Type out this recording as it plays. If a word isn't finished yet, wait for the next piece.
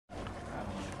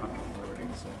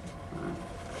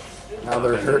Now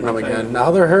they're hurting him again.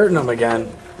 Now they're hurting him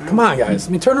again. Come on, guys.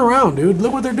 I mean, turn around, dude.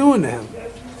 Look what they're doing to him.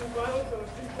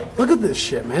 Look at this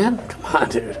shit, man. Come on,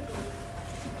 dude.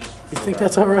 You think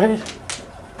that's all right?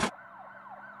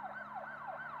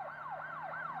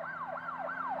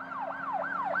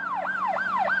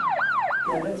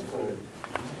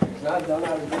 It's not done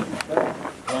out of disrespect.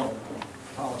 Well,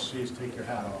 policy is take your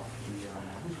hat off.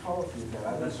 Whose policy is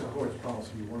that? That's the court's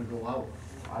policy. You want to go out.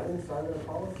 I didn't sign that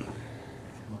policy.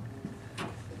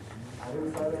 I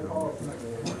didn't sign that policy.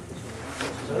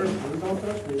 Sir, please don't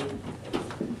touch me.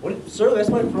 What, sir, that's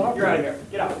my property. You're out of here.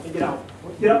 Get out. Get out.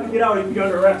 Get up and get out. You can go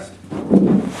under arrest.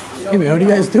 Hey, man, what are you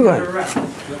guys doing? Under arrest.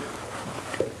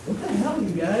 What the hell, you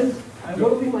guys? I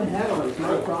want to leave my hat on. It's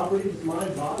my property. It's my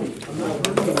body. I'm not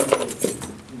hurting anybody.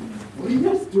 What are you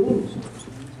guys doing?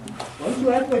 Why don't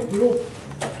you act like real...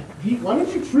 Why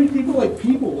don't you treat people like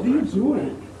people? What are you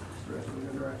doing?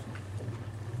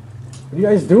 What are you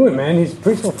guys doing, man? He's a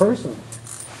peaceful person.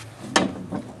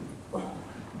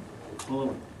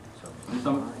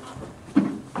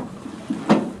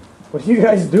 What are you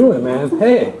guys doing, man?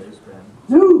 Hey!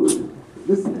 Dude!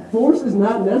 This force is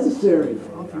not necessary.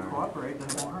 Well, if you cooperate, then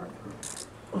it won't hurt.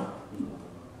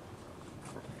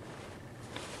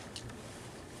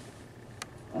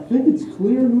 I think it's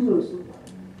clear who's...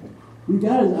 You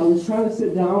guys, I was trying to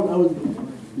sit down. I was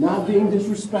not being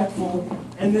disrespectful.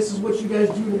 And this is what you guys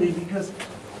do to me because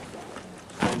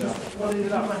I just wanted to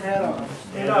get my hat on.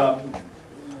 Stand up.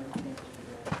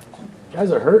 You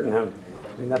guys are hurting him.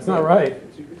 I mean, that's not right.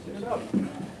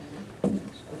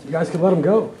 You guys can let him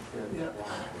go.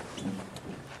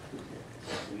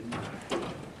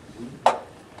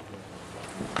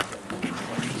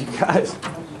 You guys.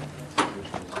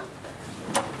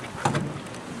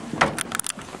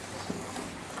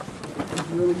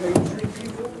 Really how you treat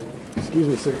people? Excuse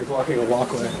me, sir. You're blocking a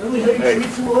walkway. Really how you treat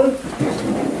someone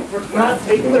for not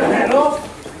taking their hat off?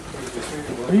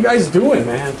 What are you guys doing,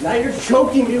 man? Now you're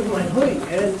choking me with my hoodie,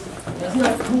 man. That's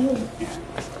not cool.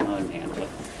 Come on, man.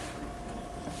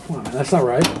 That's not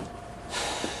right.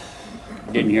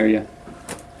 Didn't hear you.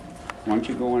 Why don't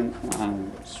you go in,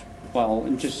 well,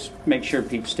 and just make sure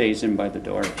Pete stays in by the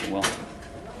door, if you will.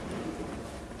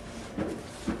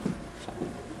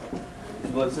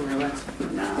 Blood in your lens?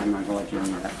 Nah, I'm not gonna let you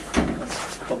in there.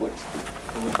 That's public.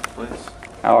 Place.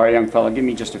 All right, young fella, give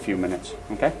me just a few minutes,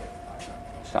 okay?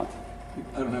 So,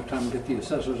 I don't have time to get the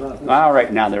assessor's office. all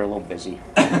right, now they're a little busy.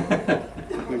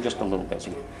 They're just a little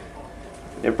busy.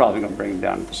 They're probably gonna bring him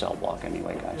down to the cell block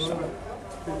anyway, guys, so.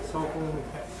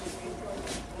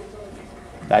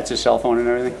 That's his cell phone and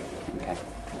everything? Okay.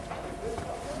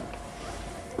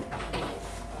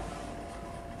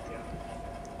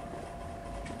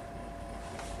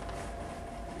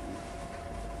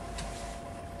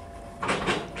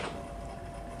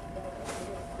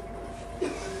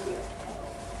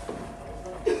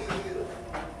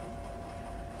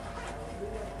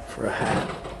 For a hat.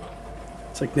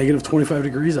 It's like negative 25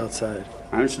 degrees outside.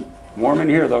 It's warm in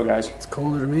here though, guys. It's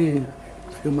colder to me.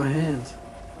 I feel my hands.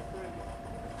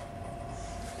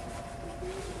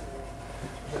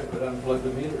 But unplug the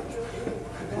meter.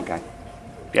 Okay.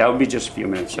 Yeah, it'll be just a few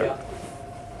minutes, sir.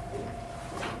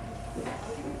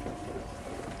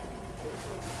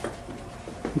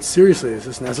 Seriously, is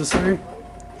this necessary?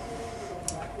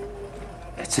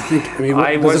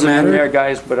 I wasn't in there,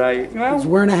 guys, but He's well,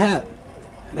 wearing a hat.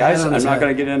 guys, on I'm his not hat.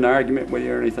 going to get in an argument with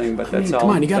you or anything, but that's all. Come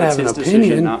on, you gotta that's have an his decision,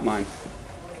 opinion. not mine.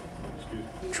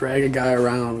 Drag a guy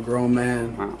around, a grown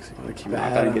man. Wow. 'Cause you wanna keep I'm a not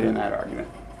hat going on to get in him. that argument.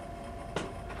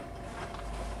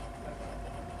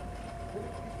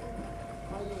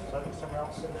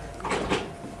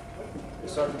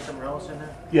 Sergeant Morales in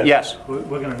there? Yes. We're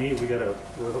gonna need,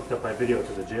 we're hooked up by video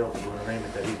to the jail to do an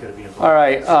arraignment that he's gonna be involved. All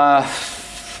right.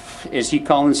 Is he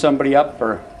calling somebody up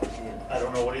or? I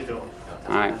don't know what he's doing.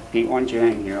 All right, Pete, why don't you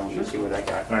hang here? Let me see what I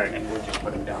got. All right. And we'll just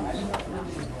put him down.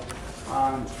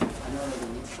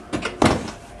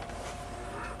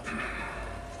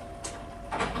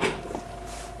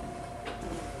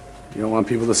 You don't want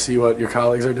people to see what your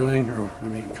colleagues are doing? Or, I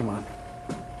mean, come on.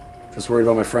 Just worried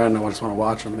about my friend. I just want to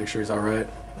watch him, make sure he's all right.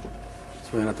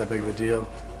 It's really not that big of a deal.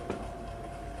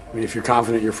 I mean, if you're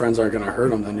confident your friends aren't going to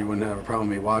hurt him, then you wouldn't have a problem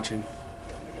with me watching.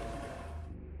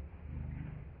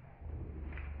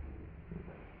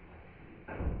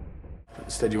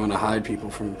 Instead, you want to hide people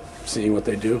from seeing what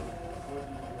they do.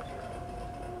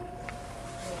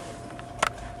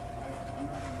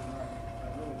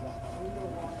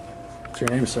 What's your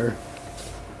name, sir?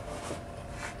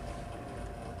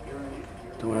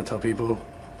 Don't want to tell people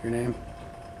your name?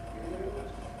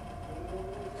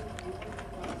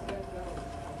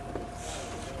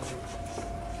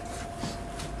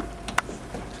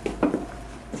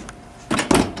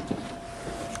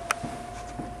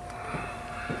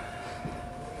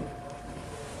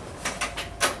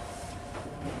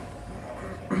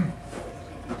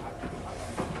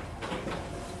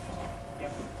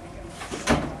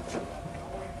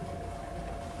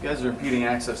 guys are impeding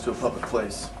access to a public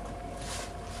place.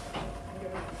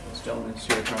 This gentleman's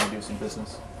here trying to do some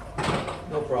business.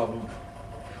 No problem.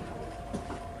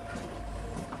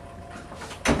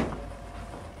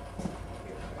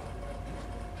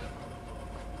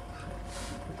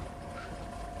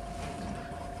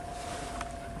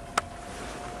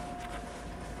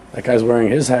 That guy's wearing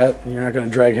his hat, and you're not going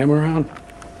to drag him around?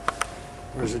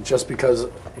 Or is it just because,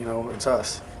 you know, it's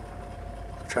us?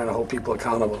 We're trying to hold people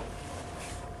accountable.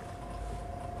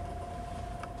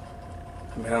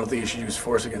 I mean, I don't think you should use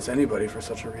force against anybody for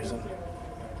such a reason.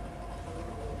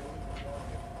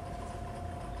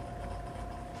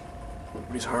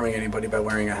 Nobody's harming anybody by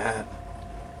wearing a hat.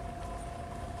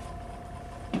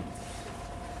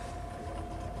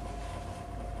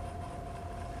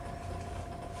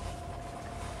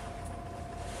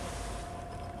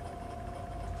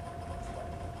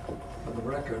 For the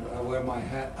record, I wear my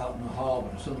hat out in the hall,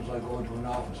 but as soon as I go into an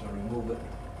office, I remove it.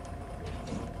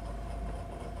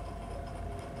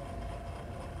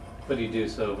 But do you do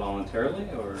so voluntarily,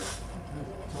 or? That's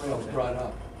the way I was brought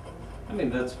up. I mean,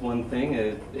 that's one thing,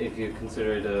 if you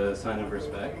consider it a sign of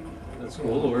respect, that's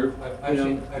cool, or, I've you know,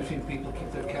 seen, I've seen people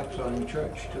keep their caps on in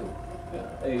church too.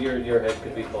 your head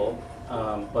could be bald,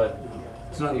 but,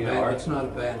 It's not You are? it's not a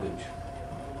bandage.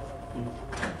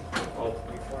 well,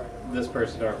 this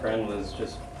person, our friend, was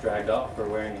just dragged off for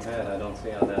wearing a hat. I don't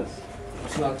see how that's,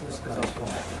 It's not this guy's fault.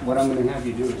 What I'm gonna have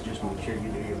you do is just make sure you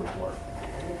do your report.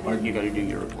 Or you gotta do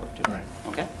your report too. Right.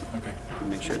 Okay? Okay.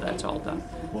 Make sure that's all done.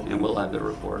 And we'll have the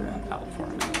report out for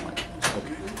him anyway.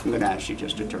 Okay. I'm gonna ask you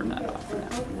just to turn that off for now.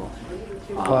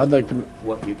 Well, I'd like to.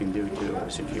 What you can do too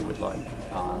is, if you would like,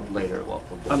 later, what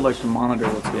we'll do. I'd like to monitor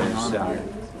what's going is, on here.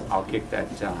 I'll kick that,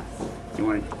 you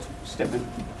wanna step in?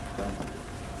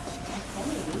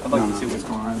 I'd like to see what's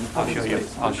going on. I'll show you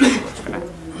what's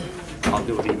gonna, I'll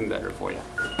do it even better for you.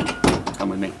 Come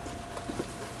with me.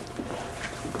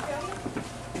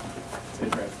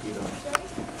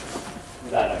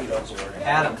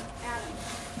 Adam.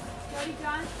 Jody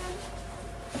Johnson?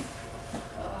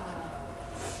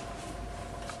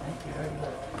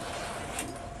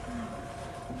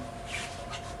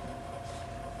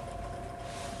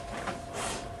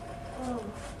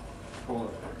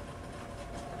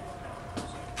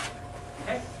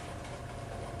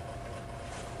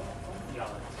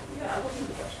 Adam, you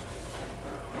just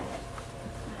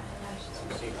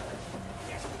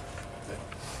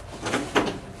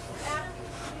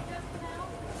now?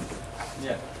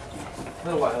 Yeah. A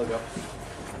little while ago.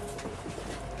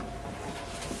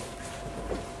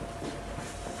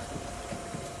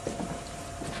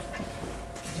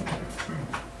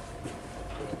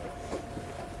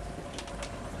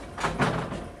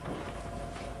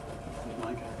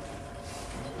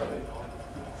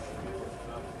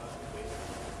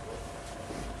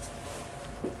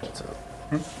 What's up?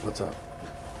 What's up?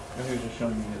 He was just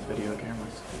showing me his video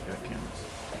cameras. He's got cameras.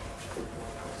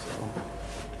 So,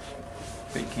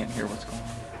 But you can't hear what's going on.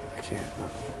 I can't.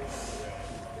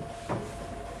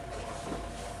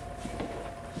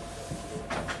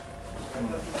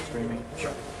 Streaming.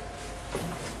 Sure.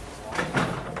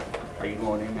 Are you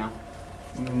going in now?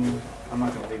 I'm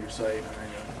not gonna leave your site.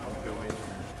 I'll go in here.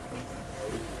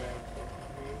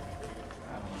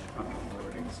 I don't know what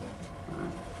we're gonna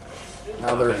say.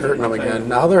 Now they're hurting him again.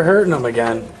 Now they're hurting him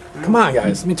again. Come on,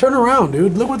 guys. I mean, turn around,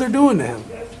 dude. Look what they're doing to him.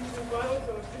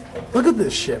 Look at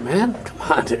this shit, man. Come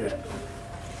on, dude.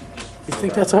 You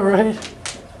think that's all right?